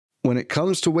When it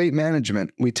comes to weight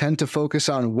management, we tend to focus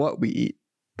on what we eat,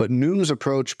 but Noom's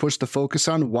approach puts the focus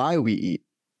on why we eat.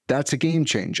 That's a game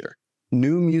changer.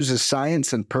 Noom uses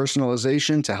science and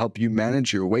personalization to help you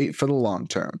manage your weight for the long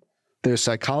term. Their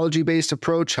psychology-based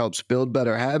approach helps build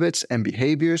better habits and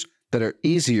behaviors that are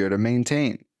easier to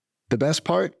maintain. The best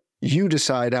part? You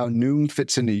decide how Noom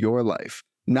fits into your life,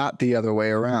 not the other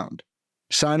way around.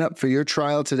 Sign up for your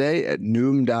trial today at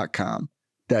Noom.com.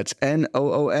 That's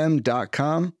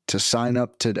Noom.com to sign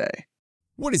up today.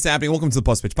 What is happening? Welcome to the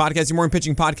Plus Pitch Podcast, your morning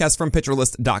pitching podcast from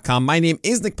PitcherList.com. My name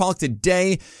is Nick Pollock.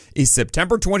 Today is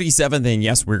September 27th, and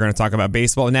yes, we're going to talk about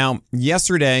baseball. Now,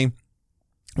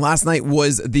 last night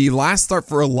was the last start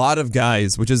for a lot of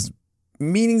guys, which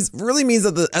really means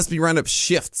that the SP roundup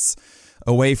shifts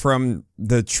away from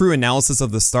the true analysis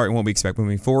of the start and what we expect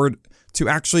moving forward to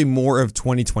actually more of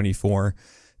 2024.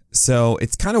 So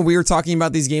it's kind of weird talking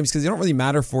about these games because they don't really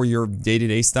matter for your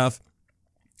day-to-day stuff,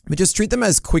 but just treat them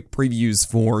as quick previews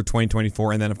for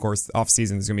 2024. And then, of course,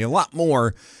 off-season, there's going to be a lot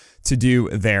more to do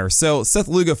there. So Seth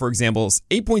Lugo, for example,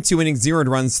 8.2 innings, 0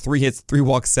 runs, 3 hits, 3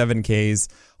 walks, 7 Ks,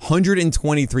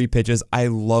 123 pitches. I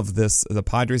love this. The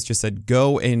Padres just said,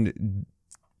 go and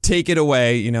take it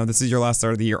away. You know, this is your last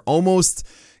start of the year. Almost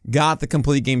got the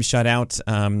complete game shutout,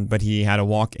 but he had a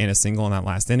walk and a single in that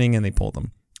last inning, and they pulled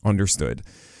him. Understood.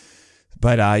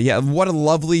 But what a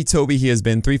lovely Toby he has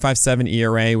been. 3.57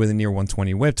 ERA with a near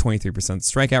 120 whip, 23%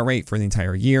 strikeout rate for the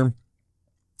entire year.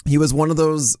 He was one of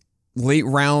those late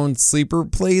round sleeper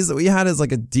plays that we had as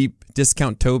like a deep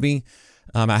discount Toby.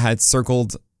 I had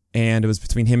circled, and it was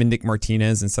between him and Nick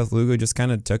Martinez, and Seth Lugo just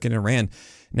kind of took it and ran.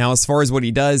 Now, as far as what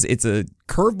he does, it's a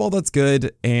curveball that's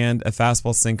good and a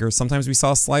fastball sinker. Sometimes we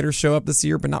saw sliders show up this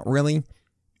year, but not really.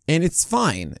 And it's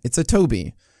fine. It's a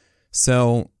Toby.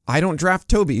 So I don't draft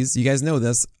Tobys. You guys know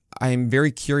this. I'm very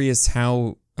curious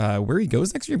how where he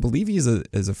goes next year. I believe he is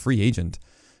a free agent.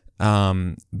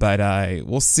 But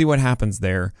we'll see what happens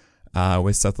there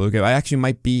with Seth Lugo. I actually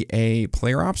might be a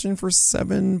player option for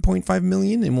 $7.5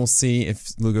 million, and we'll see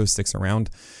if Lugo sticks around.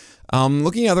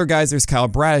 Looking at other guys, there's Kyle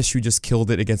Bradish, who just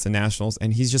killed it against the Nationals,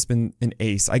 and he's just been an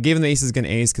ace. I gave him the ace as an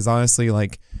ace because honestly,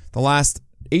 like the last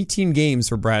 18 games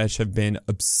for Bradish have been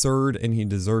absurd, and he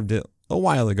deserved it a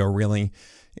while ago, really.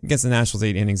 Against the Nationals,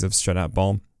 8 innings of shutout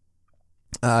ball.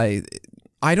 I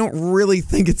don't really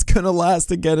think it's going to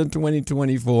last again in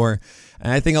 2024.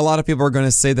 And I think a lot of people are going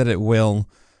to say that it will.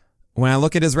 When I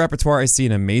look at his repertoire, I see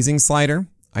an amazing slider.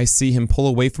 I see him pull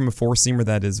away from a four-seamer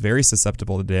that is very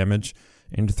susceptible to damage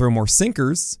and to throw more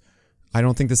sinkers. I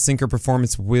don't think the sinker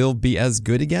performance will be as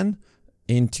good again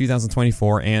in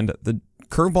 2024. And the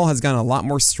curveball has gotten a lot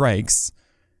more strikes.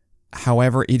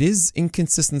 However, it is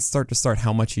inconsistent start to start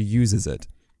how much he uses it.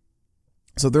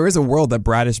 So there is a world that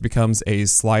Bradish becomes a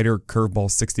slider curveball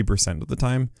 60% of the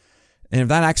time. And if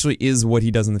that actually is what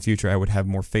he does in the future, I would have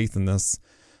more faith in this.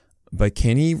 But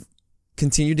can he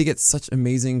continue to get such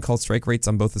amazing called strike rates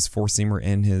on both his four-seamer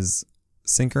and his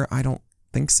sinker? I don't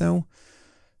think so.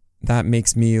 That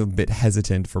makes me a bit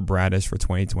hesitant for Bradish for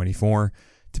 2024.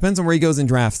 Depends on where he goes in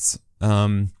drafts.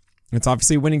 It's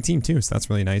obviously a winning team too, so that's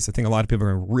really nice. I think a lot of people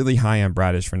are really high on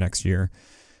Bradish for next year.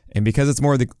 And because it's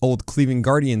more of the old Cleveland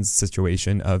Guardians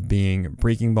situation of being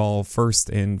breaking ball first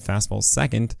and fastball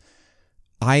second,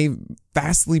 I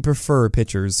vastly prefer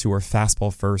pitchers who are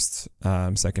fastball first,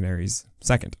 secondaries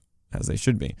second, as they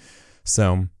should be.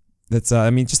 So that's,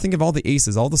 just think of all the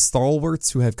aces, all the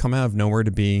stalwarts who have come out of nowhere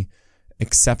to be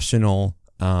exceptional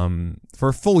for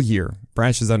a full year.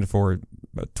 Bradish is done for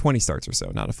about 20 starts or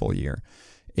so, not a full year.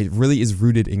 It really is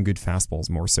rooted in good fastballs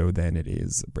more so than it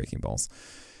is breaking balls.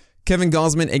 Kevin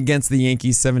Gausman against the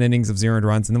Yankees, 7 innings of 0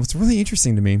 runs. And then what's really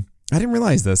interesting to me, I didn't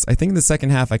realize this. I think in the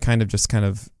second half, I kind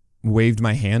of waved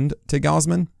my hand to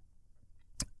Gausman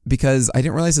because I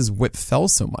didn't realize his whip fell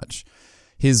so much.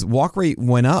 His walk rate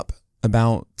went up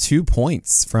about 2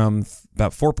 points from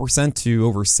about 4% to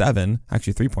over 7,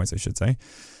 actually 3 points, I should say.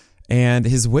 And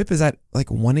his whip is at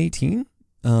like 118.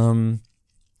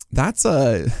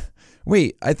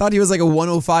 Wait, I thought he was like a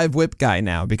 105 whip guy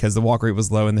now because the walk rate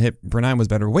was low and the hit per 9 was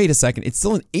better. Wait a second. It's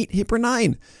still an 8 hit per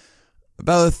 9.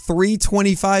 About a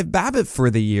 325 BABIP for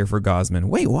the year for Gausman.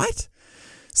 Wait, what?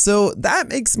 So that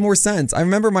makes more sense. I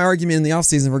remember my argument in the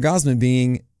offseason for Gausman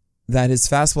being that his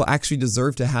fastball actually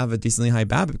deserved to have a decently high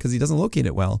BABIP because he doesn't locate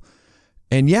it well.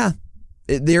 And yeah,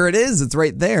 there it is. It's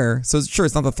right there. So sure,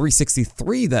 it's not the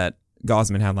 363 that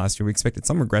Gausman had last year. We expected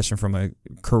some regression from a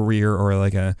career or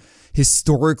like a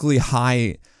historically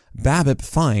high BABIP,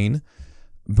 fine.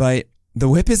 But the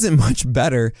whip isn't much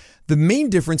better. The main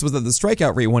difference was that the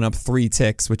strikeout rate went up 3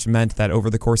 ticks, which meant that over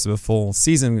the course of a full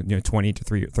season, 20 to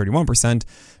 31%,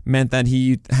 meant that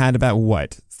he had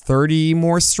about 30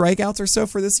 more strikeouts or so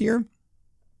for this year.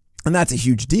 And that's a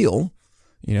huge deal.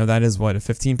 That is a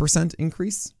 15%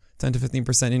 increase, 10 to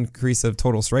 15% increase of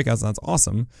total strikeouts. That's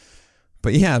awesome.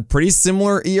 But yeah, pretty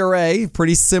similar ERA,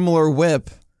 pretty similar whip.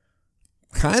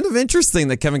 Kind of interesting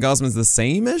that Kevin Gausman's the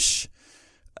same-ish.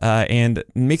 And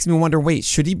it makes me wonder,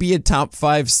 should he be a top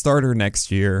 5 starter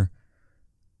next year?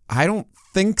 I don't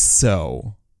think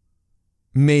so.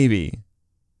 Maybe.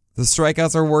 The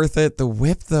strikeouts are worth it. The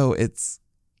whip, though,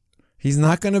 he's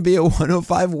not going to be a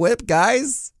 105 whip,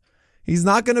 guys. He's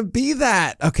not going to be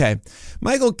that. Okay.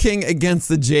 Michael King against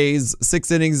the Jays.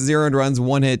 6 innings, 0 earned runs,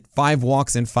 1 hit, 5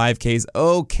 walks, and 5 Ks.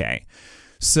 Okay.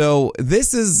 So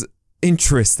this is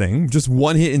interesting. Just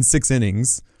 1 hit in 6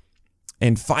 innings.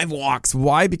 And 5 walks.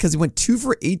 Why? Because he went 2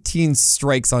 for 18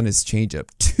 strikes on his changeup.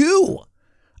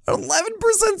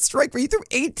 11% strike rate. He threw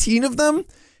 18 of them.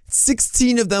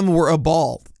 16 of them were a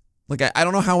ball. I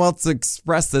don't know how else to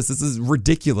express this. This is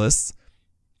ridiculous.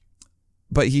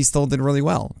 But he still did really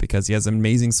well because he has an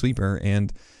amazing sweeper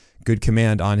and good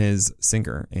command on his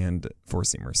sinker and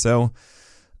four-seamer. So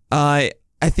I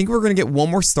think we're going to get one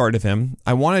more start of him.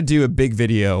 I want to do a big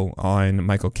video on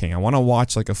Michael King. I want to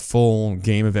watch a full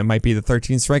game of it. It might be the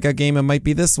 13 strikeout game. It might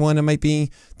be this one. It might be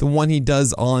the one he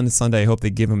does on Sunday. I hope they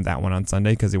give him that one on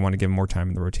Sunday because they want to give him more time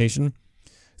in the rotation.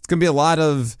 It's going to be a lot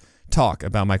of talk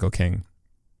about Michael King.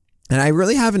 And I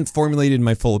really haven't formulated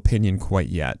my full opinion quite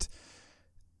yet.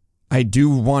 I do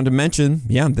want to mention,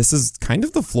 this is kind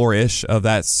of the floor-ish of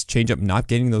that changeup not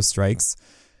getting those strikes.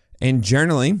 And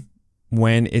generally,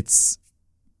 when it's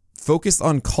focused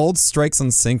on called strikes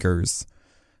on sinkers,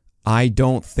 I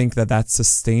don't think that that's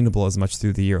sustainable as much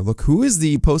through the year. Look, who is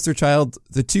the poster child,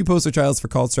 the 2 poster childs for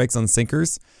called strikes on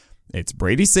sinkers? It's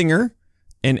Brady Singer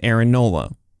and Aaron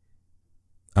Nola.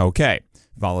 Okay,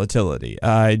 volatility.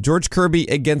 George Kirby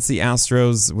against the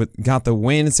Astros got the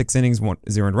win, 6 innings,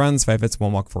 0 runs, 5 hits,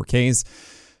 1 walk, 4 Ks.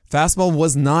 Fastball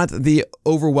was not the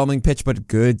overwhelming pitch, but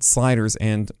good sliders,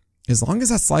 and as long as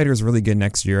that slider is really good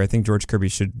next year, I think George Kirby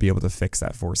should be able to fix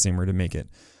that four-seamer to make it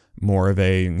more of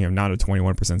a, not a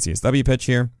 21% CSW pitch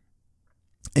here.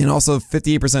 And also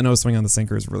 58% no swing on the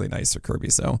sinker is really nice for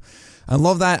Kirby. So I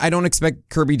love that. I don't expect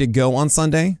Kirby to go on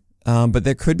Sunday, but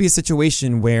there could be a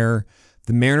situation where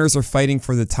the Mariners are fighting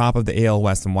for the top of the AL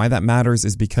West. And why that matters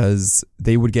is because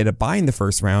they would get a bye in the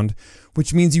first round,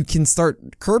 which means you can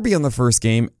start Kirby on the first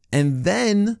game and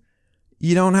then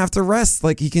you don't have to rest.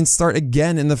 He can start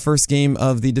again in the first game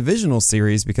of the divisional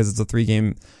series because it's a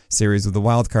 3-game series with the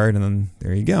wild card, and then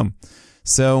there you go.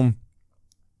 So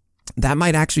that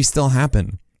might actually still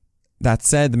happen. That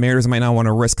said, the Mariners might not want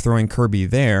to risk throwing Kirby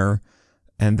there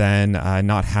and then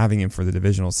not having him for the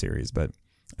divisional series. But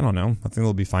I don't know. I think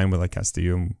they'll be fine with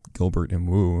Castillo, Gilbert, and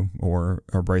Wu or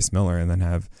Bryce Miller, and then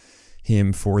have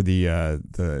him for the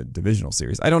divisional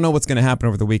series. I don't know what's going to happen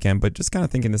over the weekend, but just kind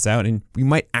of thinking this out, and we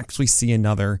might actually see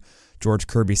another George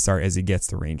Kirby start as he gets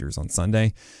the Rangers on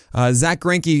Sunday. Zach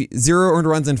Greinke, 0 earned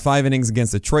runs in 5 innings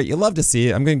against Detroit. You love to see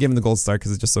it. I'm going to give him the gold star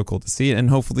because it's just so cool to see it, and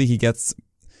hopefully he gets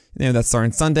that start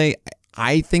on Sunday.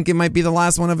 I think it might be the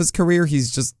last one of his career.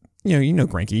 He's just,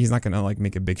 Greinke. He's not going to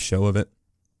make a big show of it,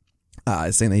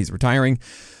 saying that he's retiring.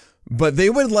 But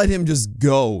they would let him just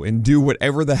go and do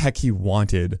whatever the heck he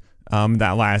wanted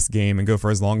that last game and go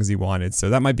for as long as he wanted. So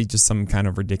that might be just some kind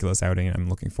of ridiculous outing, and I'm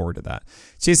looking forward to that.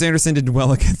 Chase Anderson did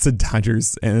well against the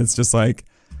Dodgers, and it's just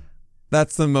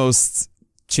that's the most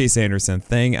Chase Anderson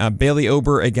thing. Bailey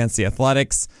Ober against the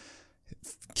Athletics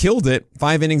killed it.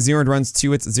 5 innings, 0 runs,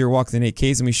 2 hits, 0 walks, and 8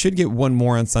 Ks, and we should get one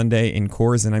more on Sunday in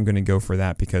Coors, and I'm going to go for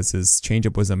that because his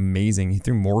changeup was amazing. He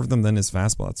threw more of them than his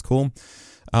fastball. That's cool.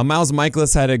 Miles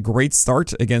Michaelis had a great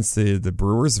start against the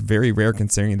Brewers. Very rare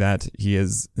considering that he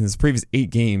has, in his previous 8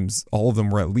 games, all of them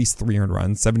were at least 3 earned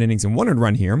runs, 7 innings and 1 earned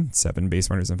run here, 7 base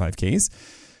runners and 5 Ks.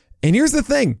 And here's the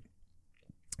thing.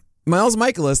 Miles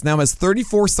Michaelis now has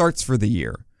 34 starts for the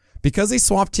year. Because they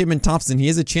swapped him and Thompson, he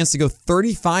has a chance to go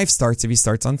 35 starts if he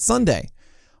starts on Sunday.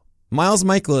 Miles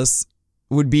Michaelis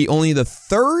would be only the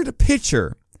 3rd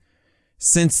pitcher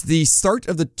since the start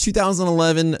of the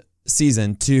 2011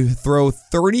 season to throw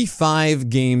 35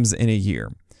 games in a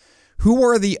year. Who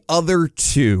are the other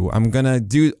 2? I'm going to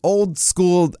do old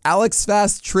school Alex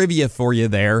Fast trivia for you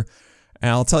there. And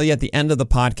I'll tell you at the end of the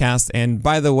podcast. And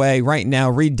by the way, right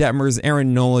now, Reed Detmers,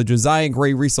 Aaron Nola, Josiah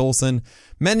Gray, Reese Olson,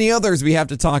 many others we have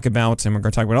to talk about. And we're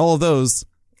going to talk about all of those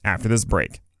after this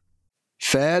break.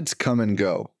 Fads come and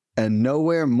go, and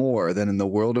nowhere more than in the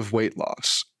world of weight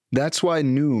loss. That's why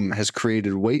Noom has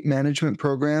created weight management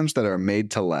programs that are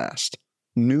made to last.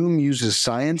 Noom uses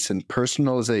science and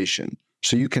personalization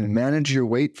so you can manage your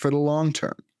weight for the long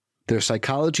term. Their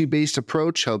psychology-based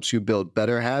approach helps you build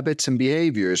better habits and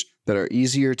behaviors that are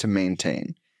easier to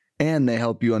maintain. And they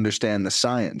help you understand the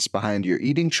science behind your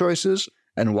eating choices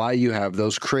and why you have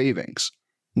those cravings.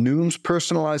 Noom's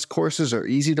personalized courses are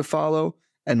easy to follow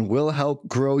and will help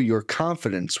grow your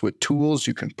confidence with tools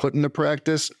you can put into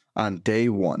practice on day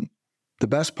one. The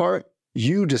best part?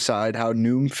 You decide how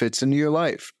Noom fits into your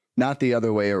life, not the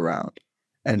other way around.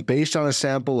 And based on a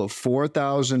sample of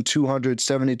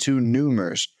 4,272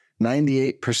 Noomers,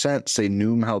 98% say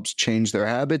Noom helps change their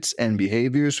habits and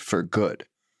behaviors for good.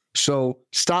 So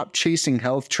stop chasing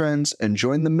health trends and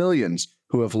join the millions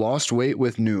who have lost weight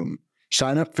with Noom.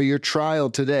 Sign up for your trial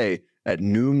today at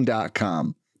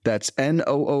Noom.com. That's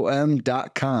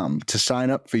Noom.com to sign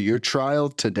up for your trial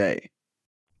today.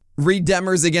 Reed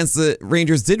Detmers against the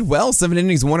Rangers did well. 7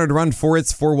 innings, 1 earned run, 4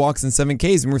 hits, 4 walks, and 7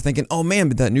 Ks. And we're thinking, oh man,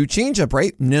 but that new changeup,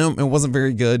 right? No, it wasn't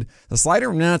very good. The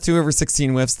slider, 2 over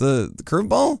 16 whiffs. The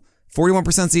curveball, 41%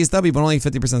 CSW, but only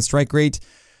 50% strike rate.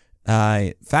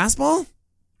 Fastball,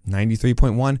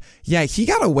 93.1. Yeah, he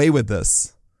got away with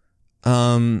this.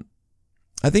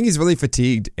 I think he's really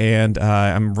fatigued, and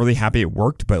I'm really happy it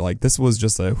worked. But like, this was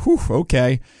just a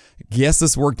okay. Yes,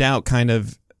 this worked out kind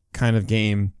of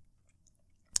game.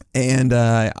 And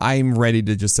I'm ready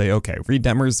to just say, okay, Reed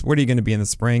Detmers, what are you going to be in the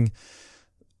spring?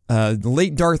 The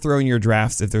late dart throw in your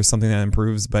drafts if there's something that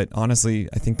improves. But honestly,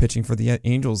 I think pitching for the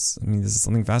Angels, I mean, this is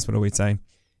something Fast would always say,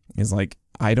 is like,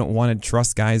 I don't want to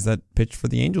trust guys that pitch for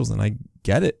the Angels. And I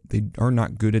get it. They are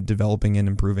not good at developing and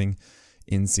improving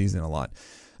in season a lot.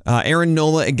 Aaron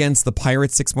Nola against the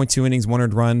Pirates, 6.2 innings, 1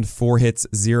 earned run, 4 hits,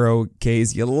 0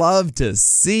 Ks. You love to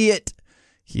see it.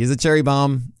 He is a cherry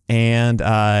bomb, and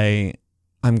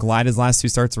I'm glad his last 2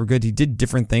 starts were good. He did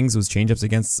different things. It was changeups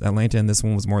against Atlanta, and this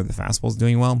one was more of the fastballs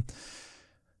doing well.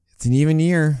 It's an even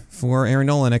year for Aaron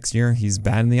Nola next year. He's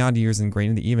bad in the odd years and great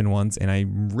in the even ones, and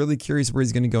I'm really curious where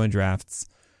he's going to go in drafts.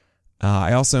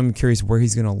 I also am curious where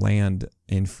he's going to land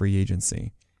in free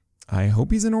agency. I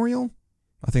hope he's an Oriole.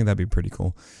 I think that'd be pretty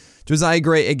cool. Josiah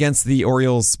Gray against the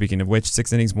Orioles, speaking of which,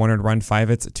 6 innings, 1 earned run, 5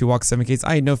 hits, 2 walks, 7 Ks.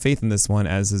 I had no faith in this one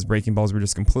as his breaking balls were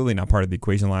just completely not part of the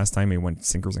equation last time. He went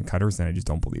sinkers and cutters, and I just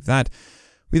don't believe that.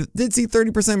 We did see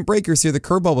 30% breakers here. The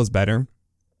curveball was better,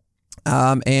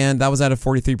 and that was at a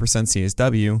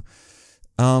 43%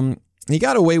 CSW. He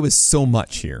got away with so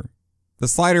much here. The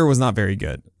slider was not very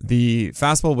good. The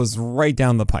fastball was right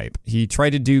down the pipe. He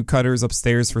tried to do cutters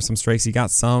upstairs for some strikes. He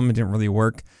got some. It didn't really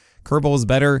work. Curveball was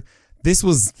better. This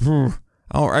was...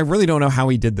 I really don't know how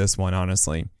he did this one,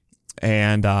 honestly.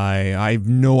 And I have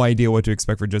no idea what to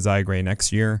expect for Josiah Gray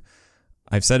next year.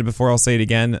 I've said it before, I'll say it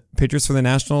again. Pitchers for the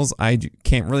Nationals, I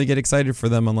can't really get excited for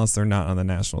them unless they're not on the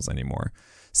Nationals anymore.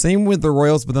 Same with the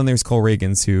Royals, but then there's Cole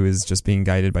Reagans, who is just being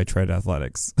guided by Tread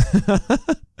Athletics.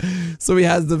 So he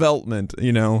has development,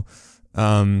 you know.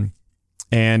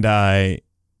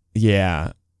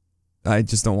 I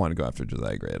just don't want to go after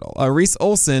Josiah Gray at all. Reese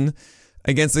Olson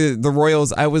against the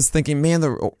Royals. I was thinking, man,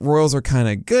 the Royals are kind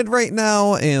of good right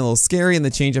now and a little scary, and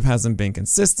the changeup hasn't been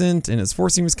consistent, and his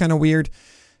four-seam was kind of weird.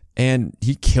 And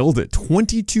he killed it.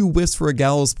 22 whiffs for a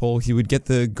gallows pull. He would get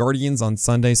the Guardians on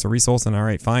Sunday. So Reese Olson, all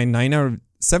right, fine.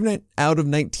 7 out of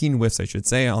 19 whiffs, I should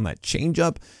say, on that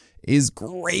changeup is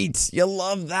great. You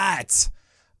love that.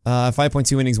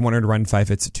 5.2 innings, 1 earned run, 5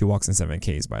 hits, 2 walks, and 7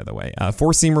 Ks, by the way.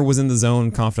 Four-seamer was in the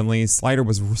zone confidently. Slider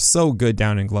was so good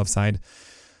down in glove side.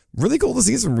 Really cool to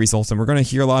see from Reese Olson. We're going to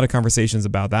hear a lot of conversations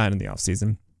about that in the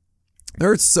offseason. There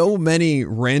are so many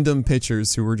random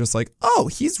pitchers who were just like, oh,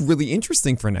 he's really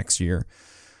interesting for next year.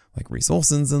 Like Reese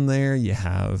Olson's in there. You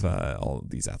have all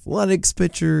these athletics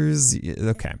pitchers.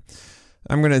 Okay.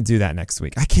 I'm going to do that next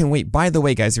week. I can't wait. By the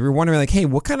way, guys, if you're wondering, like, hey,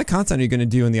 what kind of content are you going to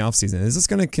do in the offseason? Is this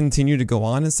going to continue to go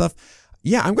on and stuff?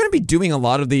 Yeah, I'm going to be doing a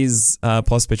lot of these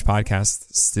Plus Pitch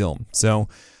podcasts still. So,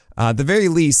 at the very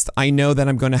least, I know that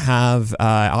I'm going to have,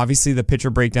 obviously, the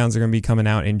pitcher breakdowns are going to be coming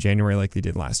out in January like they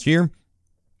did last year.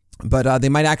 But they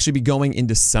might actually be going in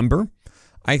December.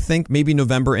 I think maybe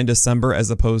November and December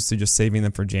as opposed to just saving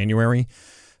them for January.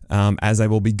 As I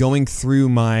will be going through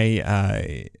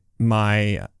my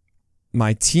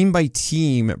team by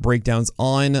team breakdowns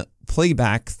on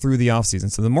playback through the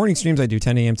offseason. So the morning streams I do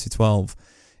 10 a.m. to 12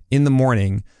 in the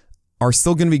morning are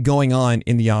still going to be going on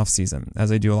in the offseason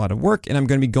as I do a lot of work, and I'm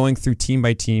going to be going through team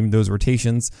by team those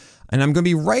rotations, and I'm going to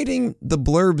be writing the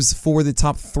blurbs for the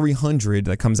top 300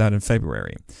 that comes out in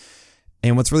February.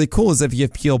 And what's really cool is if you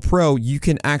have PL Pro, you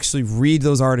can actually read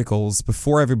those articles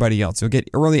before everybody else. You'll get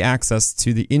early access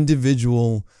to the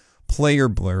individual player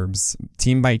blurbs,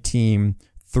 team by team,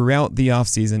 throughout the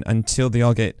offseason until they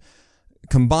all get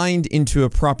combined into a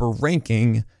proper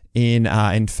ranking in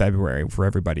February for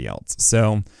everybody else.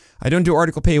 So I don't do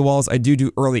article paywalls. I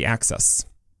do early access,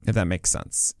 if that makes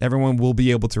sense. Everyone will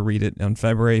be able to read it in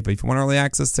February, but if you want early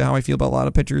access to how I feel about a lot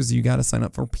of pitchers, you got to sign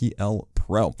up for PL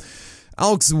Pro.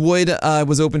 Alex Wood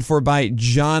was opened for by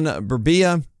John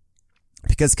Berbia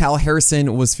because Kyle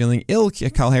Harrison was feeling ill.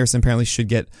 Kyle Harrison apparently should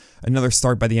get another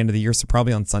start by the end of the year, so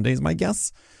probably on Sunday is my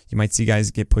guess. You might see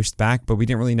guys get pushed back, but we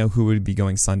didn't really know who would be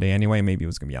going Sunday anyway. Maybe it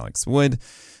was going to be Alex Wood.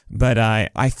 But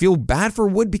I feel bad for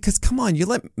Wood because, come on, you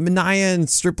let Minaya and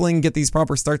Stripling get these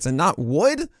proper starts and not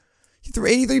Wood? He threw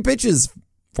 83 pitches,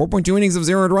 4.2 innings of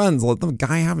 0 runs. Let the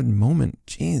guy have a moment.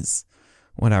 Jeez.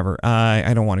 Whatever.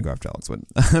 I don't want to go after Alex Wood.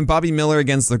 Bobby Miller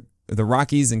against the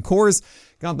Rockies and Coors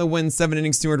got the win, 7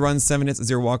 innings, 2 runs, 7 hits,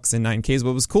 0 walks, and 9 Ks.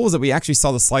 What was cool is that we actually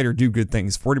saw the slider do good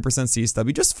things. 40%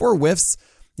 CSW, just 4 whiffs.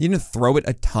 You didn't throw it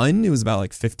a ton. It was about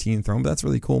like 15 thrown, but that's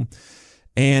really cool.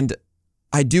 And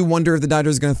I do wonder if the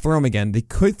Dodgers are going to throw him again. They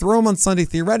could throw him on Sunday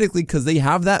theoretically because they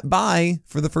have that bye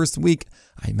for the first week.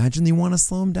 I imagine they want to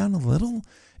slow him down a little.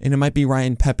 And it might be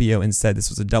Ryan Pepio instead. This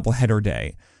was a doubleheader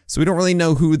day. So we don't really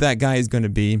know who that guy is going to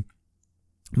be.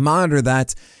 Monitor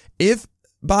that. If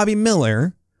Bobby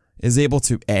Miller is able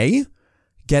to A,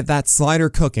 get that slider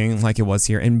cooking like it was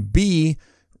here, and B,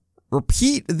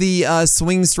 repeat the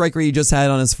swing strike rate he just had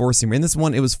on his four-seamer. In this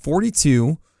one, it was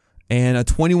 42 and a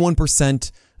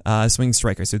 21% swing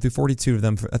strike rate. So through 42 of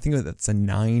them, I think that's a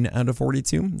 9 out of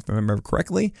 42, if I remember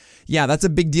correctly. Yeah, that's a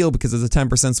big deal because it's a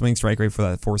 10% swing strike rate for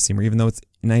that four-seamer. Even though it's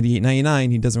 98,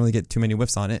 99, he doesn't really get too many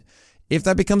whiffs on it. If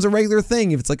that becomes a regular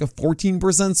thing, if it's like a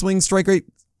 14% swing strike rate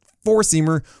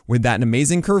four-seamer with that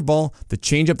amazing curveball, the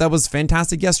changeup that was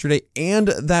fantastic yesterday, and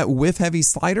that whiff-heavy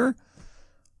slider,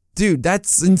 dude,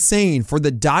 that's insane. For the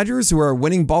Dodgers, who are a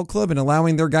winning ball club and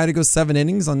allowing their guy to go 7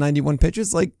 innings on 91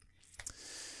 pitches, like,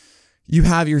 you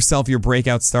have yourself your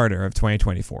breakout starter of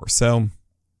 2024. So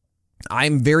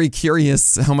I'm very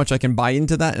curious how much I can buy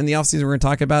into that in the offseason. We're going to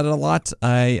talk about it a lot.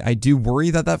 I do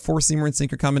worry that four-seamer and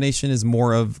sinker combination is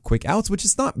more of quick outs, which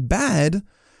is not bad,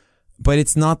 but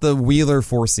it's not the Wheeler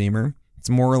four-seamer. It's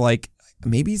more like,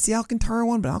 maybe it's the Alcantara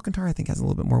one, but Alcantara I think has a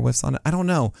little bit more whiffs on it. I don't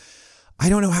know. I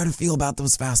don't know how to feel about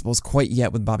those fastballs quite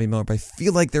yet with Bobby Miller, but I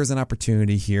feel like there's an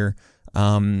opportunity here.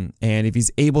 And if he's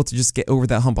able to just get over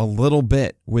that hump a little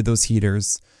bit with those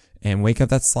heaters and wake up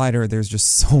that slider, there's just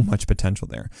so much potential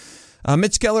there.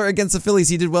 Mitch Keller against the Phillies,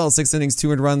 he did well. 6 innings,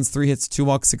 2 runs, 3 hits, 2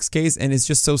 walks, 6 Ks, and it's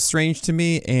just so strange to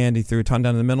me. And he threw a ton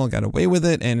down in the middle, got away with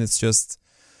it, and it's just,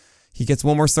 he gets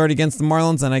one more start against the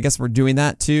Marlins, and I guess we're doing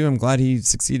that too. I'm glad he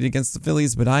succeeded against the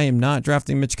Phillies, but I am not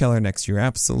drafting Mitch Keller next year.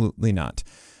 Absolutely not.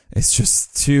 It's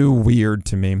just too weird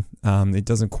to me. It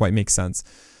doesn't quite make sense.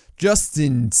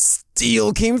 Justin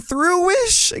Steele came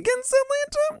through-ish against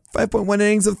Atlanta. 5.1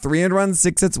 innings of 3 runs,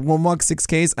 6 hits, 1 walk, 6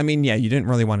 Ks. I mean, yeah, you didn't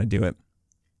really want to do it.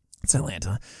 It's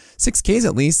Atlanta. 6 Ks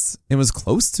at least. It was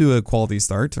close to a quality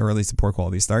start, or at least a poor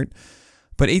quality start.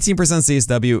 But 18%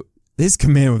 CSW. His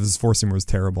command with his four-seamer was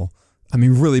terrible. I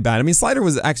mean, really bad. I mean, slider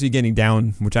was actually getting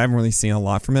down, which I haven't really seen a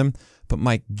lot from him. But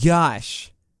my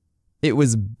gosh, it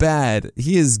was bad.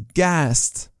 He is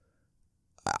gassed.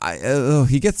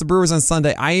 He gets the Brewers on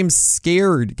Sunday. I am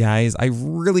scared, guys. I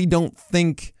really don't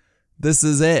think this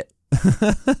is it.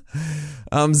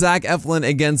 Zach Eflin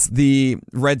against the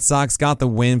Red Sox got the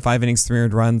win. 5 innings, 3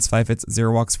 runs, 5 hits,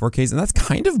 0 walks, 4 Ks. And that's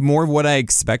kind of more of what I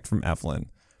expect from Eflin.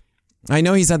 I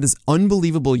know he's had this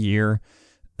unbelievable year,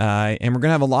 and we're going to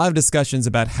have a lot of discussions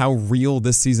about how real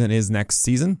this season is next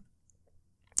season.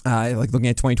 Like looking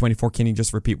at 2024, can he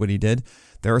just repeat what he did?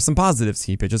 There are some positives.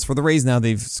 He pitches for the Rays now.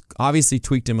 They've obviously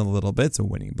tweaked him a little bit. It's a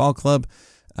winning ball club.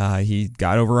 He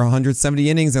got over 170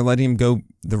 innings. They're letting him go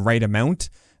the right amount.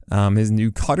 His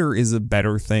new cutter is a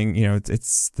better thing. You know,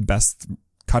 it's the best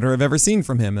cutter I've ever seen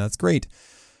from him. That's great.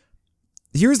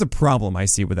 Here's the problem I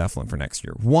see with Eflin for next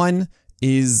year. One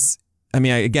is, I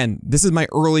mean, again, this is my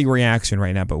early reaction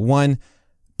right now, but one,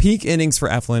 peak innings for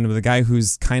Eflin with a guy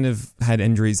who's kind of had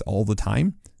injuries all the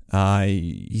time.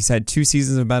 He's had 2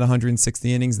 seasons of about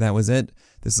 160 innings. That was it.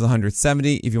 This is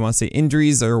 170. If you want to say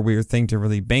injuries are a weird thing to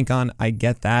really bank on, I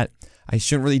get that. I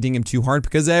shouldn't really ding him too hard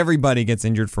because everybody gets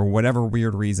injured for whatever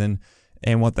weird reason.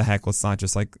 And what the heck, let's not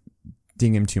just like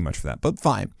ding him too much for that. But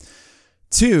fine.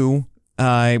 2,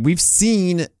 we've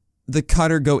seen the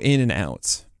cutter go in and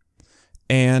out.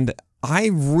 And I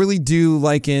really do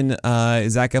liken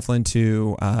Zach Eflin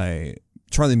to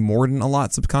Charlie Morton a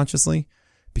lot subconsciously,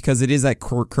 because it is that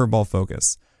curveball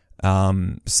focus.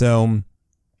 So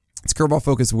it's curveball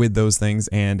focus with those things,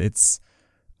 and it's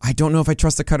I don't know if I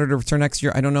trust the cutter to return next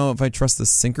year. I don't know if I trust the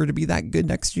sinker to be that good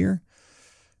next year.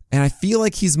 And I feel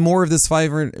like he's more of this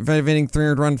 5 inning,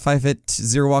 300 run, 5 hit,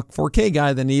 0 walk, 4K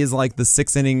guy than he is like the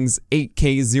 6 innings,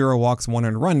 8K, 0 walks,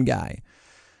 100 run guy.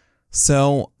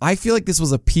 So I feel like this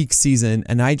was a peak season,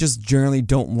 and I just generally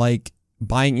don't like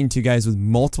buying into guys with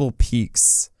multiple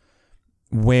peaks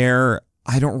where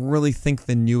I don't really think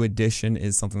the new addition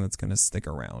is something that's going to stick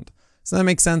around. So that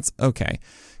makes sense? Okay.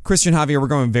 Christian Javier, we're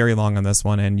going very long on this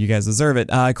one, and you guys deserve it.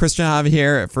 Christian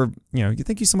Javier,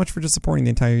 thank you so much for just supporting the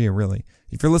entire year, really.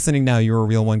 If you're listening now, you're a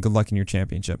real one. Good luck in your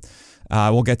championship.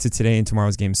 We'll get to today and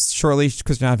tomorrow's games shortly.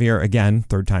 Christian Javier, again,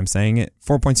 third time saying it,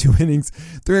 4.2 innings,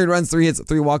 300 runs, 3 hits,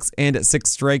 3 walks, and 6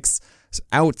 strikes.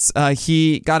 Outs.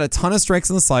 He got a ton of strikes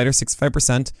on the slider,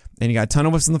 65%, and he got a ton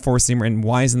of whiffs in the four-seamer. And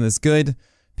why isn't this good?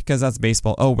 Because that's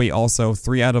baseball. Oh, wait, also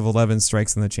 3 out of 11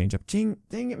 strikes in the changeup.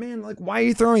 Dang it, man. Like, why are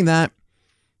you throwing that?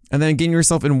 And then getting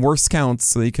yourself in worse counts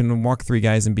so that you can walk 3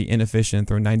 guys and be inefficient and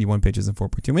throw 91 pitches in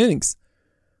 4.2 innings.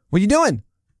 What are you doing?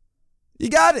 You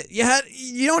got it.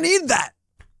 You don't need that.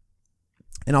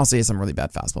 And also, he had some really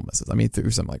bad fastball misses. I mean, he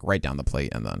threw some like right down the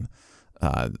plate and then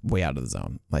way out of the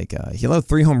zone. Like he allowed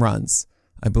 3 home runs,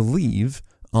 I believe,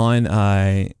 on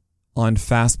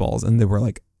fastballs, and they were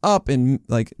like up and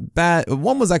like bad.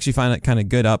 One was actually kind of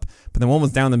good up, but then one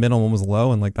was down the middle, one was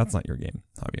low, and like that's not your game,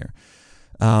 Javier.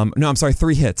 No, I'm sorry,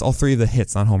 3 hits. All 3 of the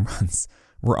hits, not home runs,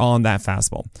 were on that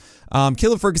fastball.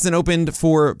 Caleb Ferguson opened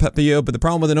for Pepio, but the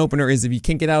problem with an opener is if you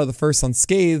can't get out of the first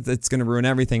unscathed, it's going to ruin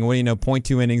everything. What do you know?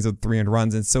 0.2 innings with 300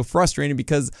 runs. And it's so frustrating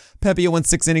because Pepio went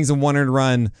 6 innings and 100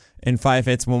 run and 5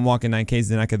 hits, 1 walk, and 9 Ks.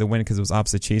 Did not get the win because it was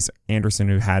opposite Chase Anderson,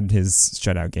 who had his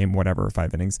shutout game, whatever,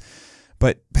 5 innings.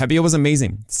 But Pepio was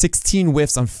amazing. 16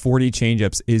 whiffs on 40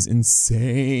 changeups is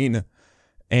insane.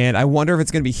 And I wonder if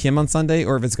it's going to be him on Sunday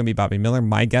or if it's going to be Bobby Miller.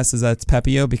 My guess is that it's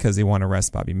Pepio because they want to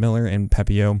rest Bobby Miller. And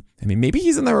Pepio, I mean, maybe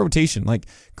he's in the rotation. Like,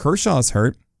 Kershaw's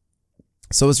hurt.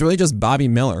 So it's really just Bobby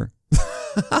Miller.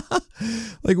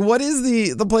 Like, what is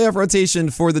the playoff rotation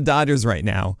for the Dodgers right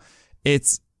now?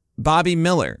 It's Bobby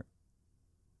Miller.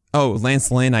 Oh,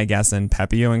 Lance Lynn, I guess, and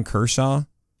Pepio and Kershaw.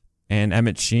 And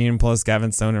Emmett Sheehan plus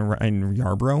Gavin Stone and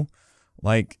Yarbrough.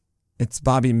 Like, it's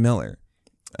Bobby Miller.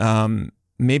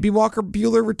 Maybe Walker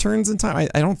Buehler returns in time.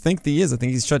 I don't think he is. I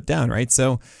think he's shut down, right?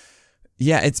 So,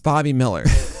 yeah, it's Bobby Miller.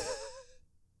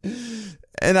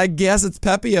 And I guess it's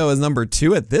Pepio as number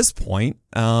 2 at this point.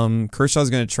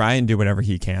 Kershaw's going to try and do whatever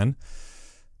he can.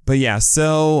 But, yeah,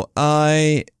 so,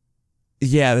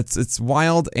 it's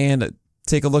wild. And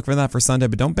take a look for that for Sunday.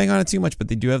 But don't bang on it too much. But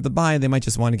they do have the bye. They might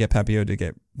just want to get Pepio to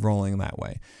get rolling that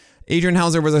way. Adrian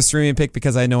Hauser was a streaming pick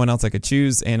because I had no one else I could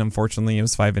choose, and unfortunately, it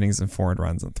was 5 innings and 400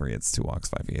 runs and 3 hits, 2 walks,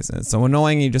 5 Ks. And it's so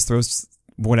annoying. He just throws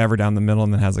whatever down the middle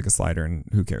and then has like a slider, and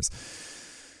who cares?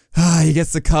 He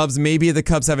gets the Cubs. Maybe the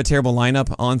Cubs have a terrible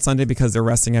lineup on Sunday because they're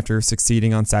resting after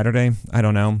succeeding on Saturday. I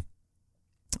don't know.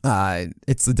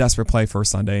 It's the desperate play for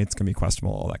Sunday. It's going to be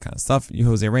questionable, all that kind of stuff.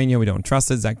 Jose Reina, we don't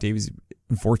trust it. Zach Davies,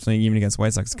 unfortunately, even against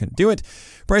White Sox, couldn't do it.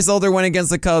 Bryce Elder went against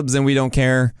the Cubs, and we don't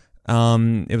care.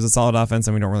 It was a solid offense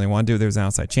and we don't really want to do it. There's an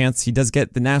outside chance. He does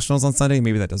get the Nationals on Sunday.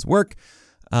 Maybe that does work.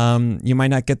 You might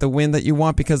not get the win that you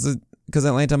want because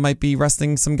Atlanta might be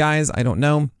resting some guys. I don't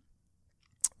know.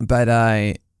 But,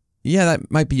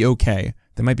 that might be okay.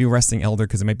 They might be resting Elder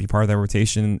because it might be part of their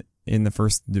rotation in the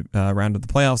first round of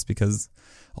the playoffs because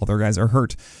all their guys are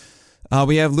hurt.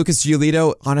 We have Lucas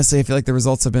Giolito. Honestly, I feel like the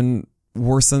results have been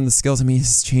worse than the skills. I mean,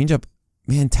 his changeup,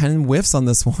 man, 10 whiffs on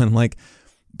this one.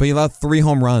 But he allowed 3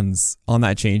 home runs on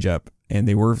that changeup, and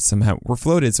they were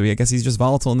floated. So I guess he's just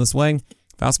volatile in this way.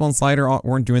 Fastball and slider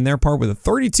weren't doing their part with a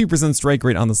 32% strike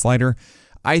rate on the slider.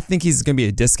 I think he's going to be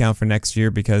a discount for next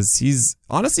year because he's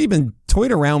honestly been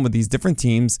toyed around with these different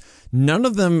teams. None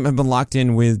of them have been locked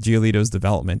in with Giolito's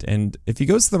development. And if he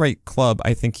goes to the right club,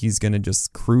 I think he's going to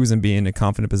just cruise and be in a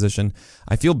confident position.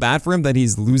 I feel bad for him that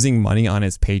he's losing money on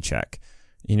his paycheck,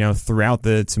 throughout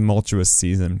the tumultuous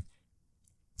season.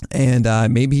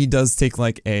 And maybe he does take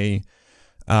like a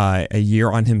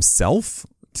year on himself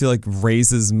to like raise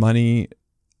his money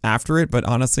after it. But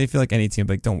honestly, I feel like any team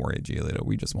like, don't worry, Giolito,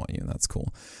 we just want you, and that's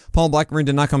cool. Paul Blackburn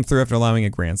did not come through after allowing a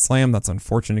grand slam. That's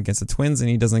unfortunate against the Twins,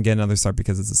 and he doesn't get another start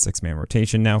because it's a 6-man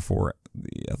rotation now for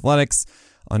the Athletics.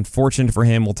 Unfortunate for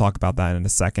him. We'll talk about that in a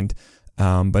second.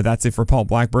 But that's it for Paul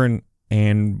Blackburn.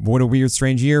 And what a weird,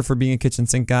 strange year for being a kitchen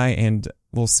sink guy. And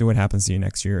we'll see what happens to you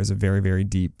next year as a very, very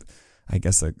deep, I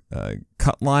guess, a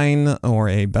cut line or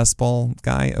a best ball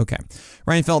guy. Okay.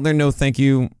 Ryan Feltner, no thank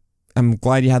you. I'm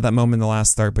glad you had that moment in the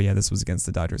last start, but yeah, this was against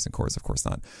the Dodgers and Coors, of course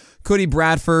not. Cody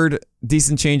Bradford,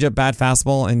 decent changeup, bad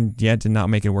fastball, and yeah, did not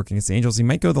make it work against the Angels. He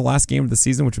might go the last game of the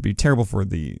season, which would be terrible for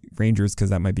the Rangers because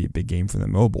that might be a big game for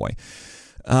them. Oh boy.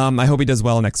 I hope he does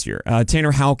well next year.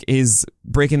 Tanner Houck is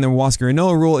breaking the Huascar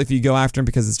Ynoa rule if you go after him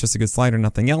because it's just a good slider,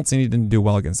 nothing else, and he didn't do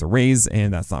well against the Rays,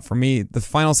 and that's not for me. The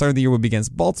final start of the year would be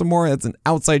against Baltimore. That's an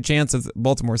outside chance of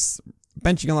Baltimore's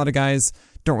benching a lot of guys.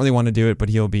 Don't really want to do it, but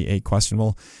he'll be a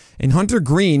questionable. And Hunter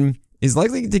Green is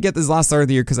likely to get this last start of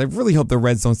the year because I really hope the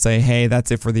Reds don't say, hey, that's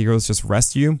it for the year, let's just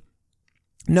rest you.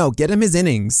 No, get him his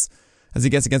innings as he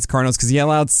gets against Cardinals because he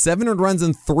allowed 7 earned runs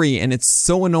in 3, and it's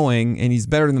so annoying, and he's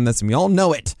better than this, and we all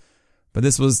know it. But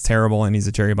this was terrible, and he's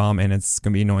a cherry bomb, and it's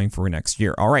going to be annoying for next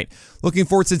year. All right, looking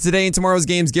forward to today and tomorrow's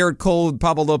games. Garrett Cole,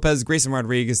 Pablo Lopez, Grayson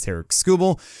Rodriguez, Tarek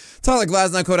Skubal, Tyler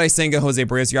Glasnow, Kodai Senga, Jose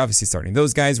Barrios. You're obviously starting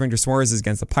those guys. Ranger Suarez is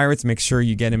against the Pirates. Make sure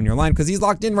you get him in your line because he's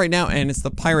locked in right now, and it's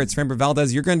the Pirates. Framber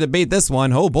Valdez, you're going to debate this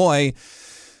one. Oh, boy.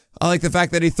 I like the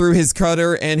fact that he threw his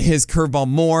cutter and his curveball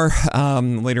more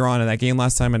later on in that game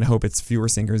last time, and I hope it's fewer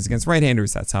sinkers against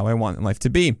right-handers. That's how I want life to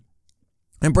be.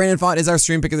 And Brandon Pfaadt is our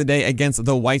stream pick of the day against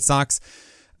the White Sox,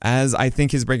 as I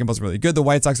think his breaking ball is really good. The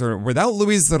White Sox are without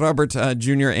Luis Robert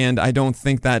Jr., and I don't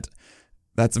think that's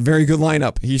a very good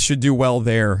lineup. He should do well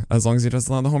there as long as he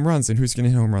doesn't allow the home runs. And who's going to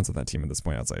hit home runs at that team at this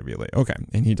point outside of ELA? Okay,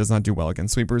 and he does not do well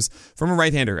against sweepers from a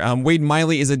right-hander. Wade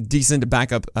Miley is a decent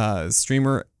backup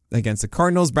streamer against the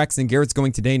Cardinals. Braxton Garrett's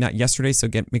going today, not yesterday, so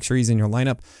make sure he's in your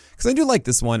lineup because I do like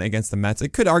this one against the Mets. It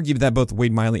could argue that both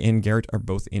Wade Miley and Garrett are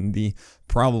both in the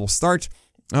probable start.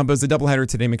 But it's a doubleheader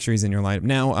today. Make sure he's in your lineup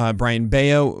now. Brian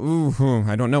Bayo,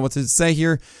 I don't know what to say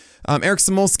here. Eric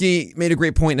Samolsky made a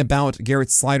great point about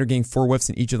Garrett's slider getting 4 whiffs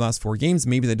in each of the last 4 games.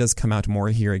 Maybe that does come out more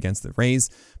here against the Rays,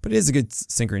 but it is a good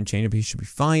sinker and changeup. He should be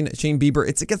fine. Shane Bieber,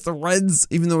 it's against the Reds.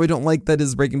 Even though I don't like that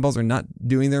his breaking balls are not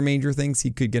doing their major things,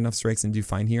 he could get enough strikes and do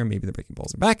fine here. Maybe the breaking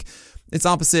balls are back. It's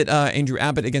opposite Andrew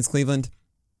Abbott against Cleveland.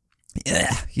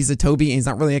 Yeah, he's a Toby and he's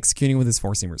not really executing with his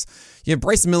 4-seamers. You have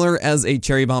Bryce Miller as a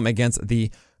cherry bomb against the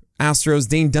Astros.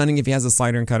 Dane Dunning, if he has a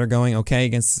slider and cutter going, okay,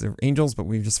 against the Angels, but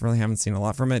we just really haven't seen a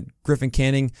lot from it. Griffin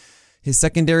Canning, his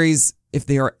secondaries, if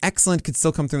they are excellent, could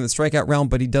still come through in the strikeout realm,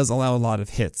 but he does allow a lot of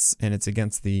hits, and it's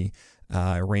against the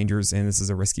Rangers, and this is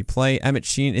a risky play. Emmett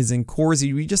Sheehan is in Coors.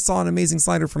 We just saw an amazing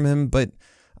slider from him, but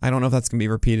I don't know if that's going to be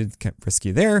repeated.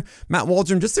 Risky there. Matt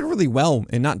Waldron just did really well,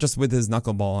 and not just with his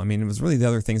knuckleball. I mean, it was really the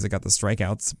other things that got the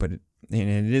strikeouts, but it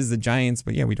is the Giants,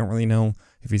 but yeah, we don't really know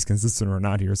if he's consistent or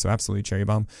not here, so absolutely cherry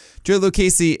bomb. Joe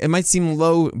Lucchesi, it might seem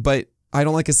low, but I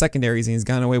don't like his secondaries, and he's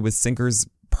gone away with sinkers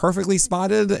perfectly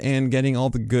spotted and getting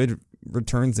all the good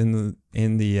returns in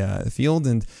the field,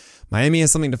 and Miami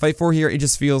has something to fight for here. It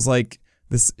just feels like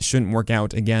this shouldn't work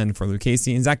out again for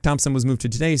Lucchesi, and Zach Thompson was moved to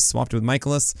today, swapped with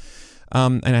Michaelis.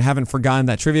 And I haven't forgotten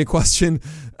that trivia question.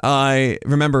 I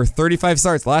remember 35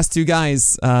 starts, last 2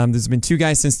 guys. There's been 2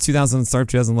 guys since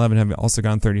 2011 have also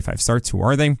gone 35 starts. Who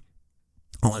are they?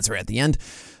 I'll answer at the end.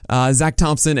 Zach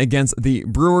Thompson against the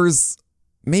Brewers.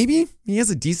 Maybe he has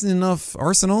a decent enough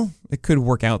arsenal. It could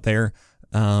work out there.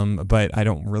 But I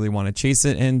don't really want to chase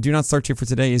it. And do not start here for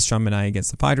today is Sean Manaea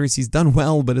against the Padres. He's done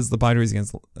well, but as the Padres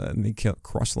against they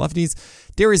crush lefties.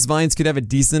 Darius Vines could have a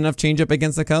decent enough changeup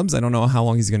against the Cubs. I don't know how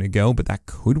long he's going to go, but that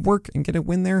could work and get a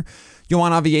win there.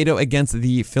 Yohan Oviedo against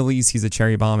the Phillies. He's a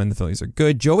cherry bomb, and the Phillies are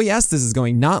good. Joey Estes is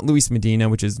going, not Luis Medina,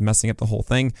 which is messing up the whole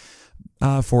thing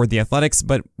for the Athletics,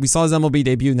 but we saw his MLB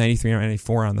debut,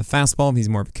 93-94 on the fastball. He's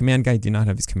more of a command guy, did not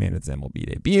have his command at his MLB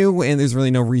debut, and there's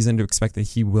really no reason to expect that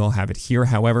he will have it here.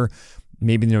 However,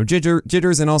 maybe no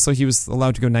jitters, and also he was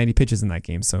allowed to go 90 pitches in that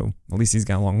game, so at least he's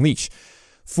got a long leash.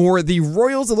 For the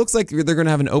Royals, it looks like they're going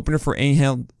to have an opener for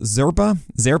Angel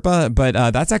Zerpa,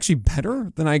 but that's actually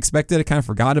better than I expected. I kind of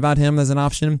forgot about him as an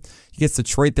option. He gets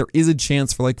Detroit. There is a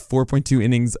chance for like 4.2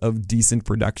 innings of decent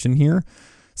production here.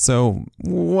 So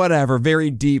whatever, very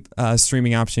deep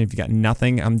streaming option if you got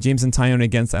nothing. James Tyone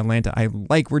against Atlanta. I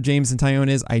like where James Tyone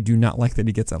is. I do not like that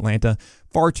he gets Atlanta.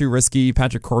 Far too risky.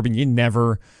 Patrick Corbin, you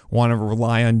never want to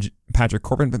rely on Patrick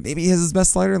Corbin, but maybe he has his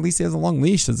best slider. At least he has a long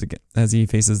leash as he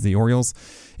faces the Orioles.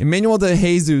 Emmanuel De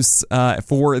Jesus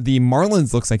for the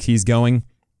Marlins looks like he's going.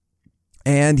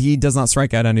 And he does not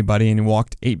strike out anybody, and he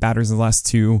walked 8 batters in the last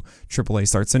 2 AAA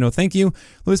starts. So no thank you.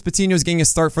 Luis Patino is getting a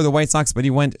start for the White Sox, but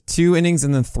he went 2 innings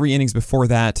and then 3 innings before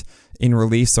that in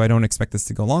relief, so I don't expect this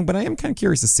to go long, but I am kind of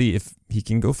curious to see if he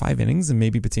can go 5 innings and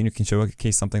maybe Patino can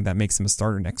showcase something that makes him a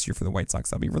starter next year for the White Sox.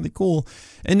 That'd be really cool.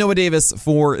 And Noah Davis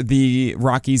for the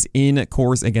Rockies in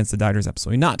Coors against the Dodgers,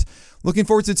 absolutely not. Looking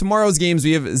forward to tomorrow's games.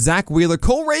 We have Zach Wheeler,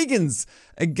 Cole Reagans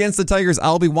against the Tigers.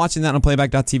 I'll be watching that on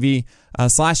playback.tv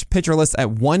 /pitcher list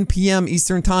at 1 p.m.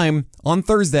 Eastern time on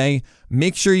Thursday.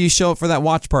 Make sure you show up for that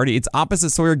watch party. It's opposite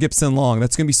Sawyer Gibson Long.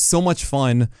 That's going to be so much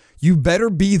fun. You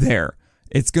better be there.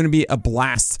 It's going to be a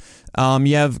blast.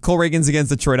 You have Cole Reagans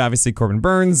against Detroit, obviously Corbin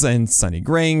Burns and Sonny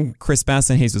Gray, Chris Bass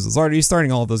and Jesus Luzardi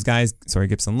starting all of those guys. Sorry,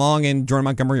 Gibson Long and Jordan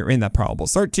Montgomery are in that probable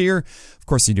start tier. Of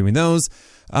course, you're doing those.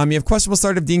 You have questionable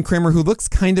start of Dean Kramer, who looks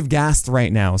kind of gassed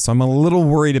right now. So I'm a little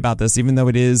worried about this, even though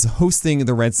it is hosting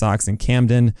the Red Sox in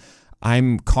Camden.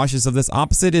 I'm cautious of this.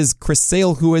 Opposite is Chris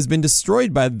Sale, who has been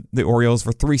destroyed by the Orioles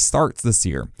for 3 starts this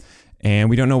year.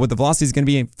 And we don't know what the velocity is going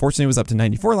to be. Fortunately, it was up to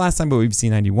 94 last time, but we've seen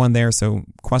 91 there, so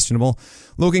questionable.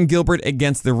 Logan Gilbert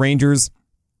against the Rangers.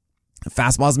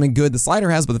 Fastball hasn't been good. The slider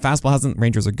has, but the fastball hasn't.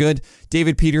 Rangers are good.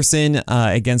 David Peterson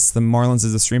against the Marlins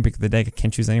is a stream pick of the day. I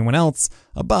can't choose anyone else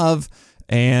above.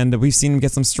 And we've seen him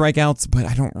get some strikeouts, but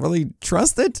I don't really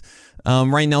trust it.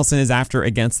 Ryan Nelson is after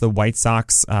against the White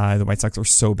Sox. The White Sox are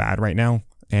so bad right now,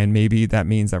 and maybe that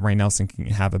means that Ryan Nelson can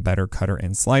have a better cutter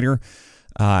and slider.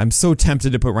 I'm so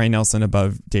tempted to put Ryan Nelson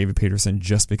above David Peterson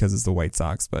just because it's the White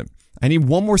Sox, but I need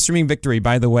one more streaming victory.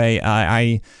 By the way,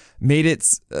 I made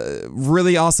it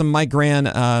really awesome. Mike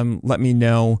Gran let me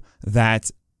know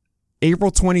that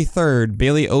April 23rd,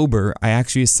 Bailey Ober, I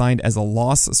actually assigned as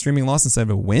a streaming loss instead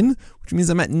of a win, which means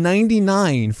I'm at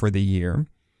 99 for the year,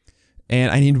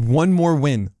 and I need one more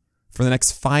win for the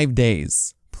next 5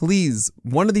 days. Please,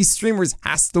 one of these streamers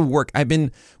has to work. I've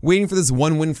been waiting for this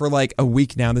one win for like a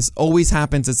week now. This always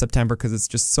happens in September because it's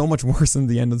just so much worse than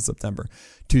the end of September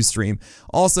to stream.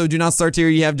 Also, do not start here.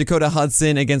 You have Dakota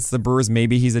Hudson against the Brewers.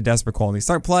 Maybe he's a desperate quality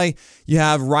start play. You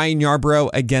have Ryan Yarbrough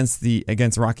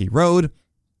against Rocky Road.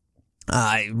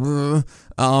 Probably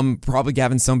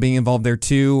Gavin Stone being involved there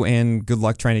too, and good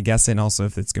luck trying to guess it, and also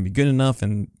if it's going to be good enough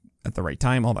and at the right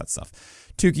time, all that stuff.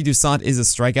 Touki Toussaint is a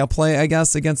strikeout play, I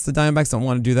guess, against the Diamondbacks. Don't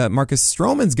want to do that. Marcus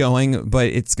Stroman's going, but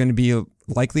it's going to be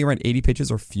likely around 80 pitches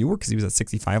or fewer because he was at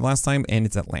 65 last time, and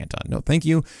it's Atlanta. No, thank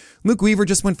you. Luke Weaver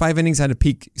just went 5 innings, had a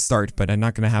peak start, but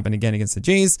not going to happen again against the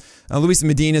Jays. Luis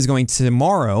Medina is going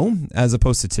tomorrow as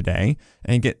opposed to today,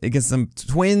 and get against some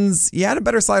Twins. He had a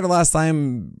better slider last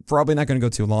time. Probably not going to go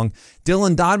too long.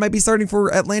 Dylan Dodd might be starting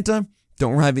for Atlanta.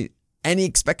 Don't have any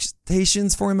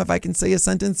expectations for him, if I can say a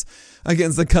sentence,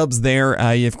 against the Cubs there.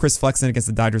 You have Chris Flexen against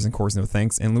the Dodgers, and Coors, no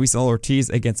thanks, and Luis L. Ortiz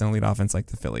against an elite offense like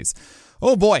the Phillies.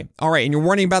 Oh boy. All right, and you're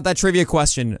warning about that trivia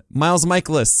question. Miles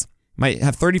Michaelis might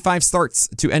have 35 starts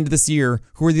to end this year.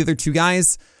 Who are the other 2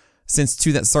 guys since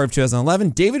that start of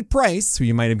 2011? David Price, who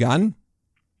you might have gotten,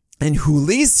 and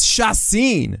Jhoulys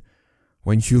Chacin.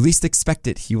 When you least expect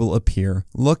it, he will appear.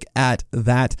 Look at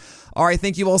that. All right,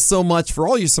 thank you all so much for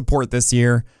all your support this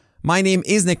year. My name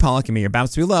is Nick Pollock, and may your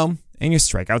bounce be low and your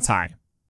strikeouts high.